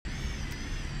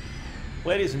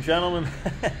Ladies and gentlemen,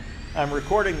 I'm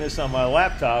recording this on my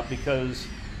laptop because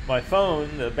my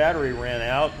phone, the battery ran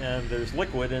out and there's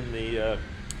liquid in the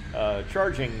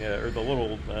charging or the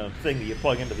little thing that you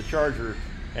plug into the charger,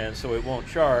 and so it won't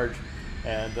charge.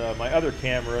 And my other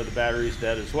camera, the battery's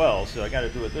dead as well, so I got to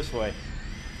do it this way.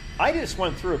 I just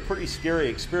went through a pretty scary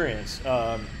experience.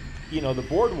 You know, the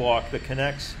boardwalk that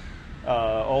connects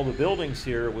all the buildings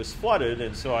here was flooded,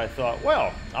 and so I thought,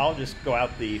 well, I'll just go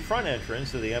out the front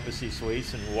entrance of the Embassy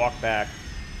Suites and walk back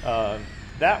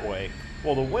that way.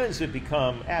 Well, the winds have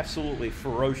become absolutely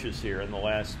ferocious here in the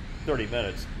last 30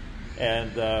 minutes,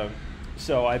 and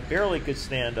so I barely could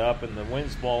stand up, and the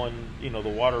wind's blowing, you know, the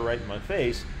water right in my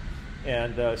face.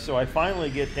 And so I finally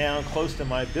get down close to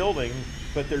my building,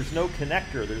 but there's no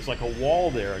connector. There's like a wall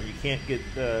there, and you can't get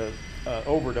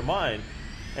over to mine.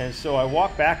 And so I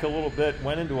walked back a little bit,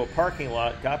 went into a parking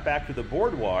lot, got back to the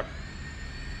boardwalk,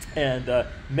 and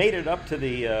made it up to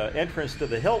the entrance to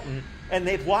the Hilton, and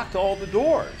they've locked all the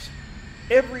doors.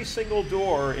 Every single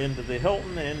door into the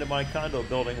Hilton and into my condo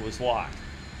building was locked.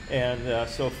 And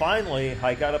so finally,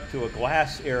 I got up to a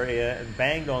glass area and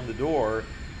banged on the door,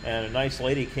 and a nice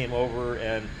lady came over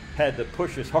and had to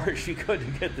push as hard as she could to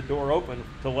get the door open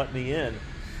to let me in.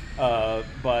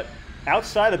 But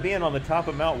outside of being on the top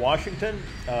of Mount Washington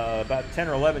about 10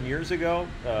 or 11 years ago,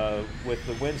 with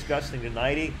the winds gusting to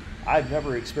 90, I've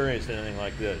never experienced anything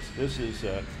like this. This is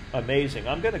amazing.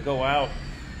 I'm going to go out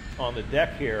on the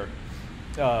deck here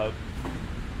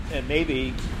and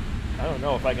maybe, I don't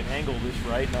know if I can angle this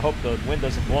right, and I hope the wind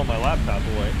doesn't blow my laptop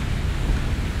away.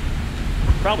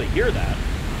 Probably hear that.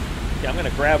 Yeah, I'm going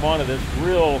to grab onto this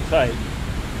real tight.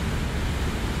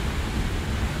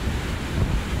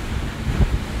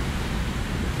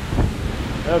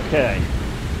 Okay.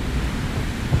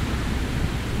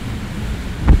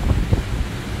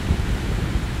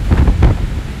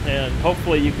 And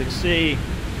hopefully you can see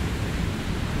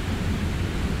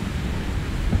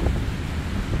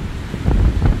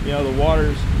the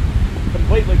water's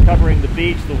completely covering the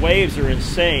beach. The waves are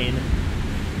insane.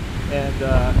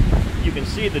 And you can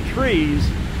see the trees.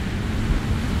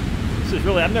 This is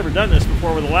really, I've never done this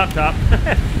before with a laptop.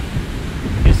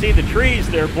 You can see the trees,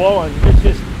 they're blowing.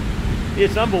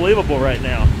 It's unbelievable right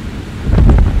now.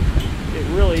 It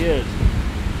really is.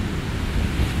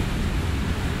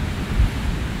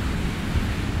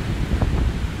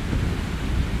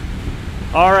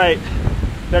 All right,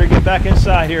 better get back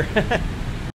inside here.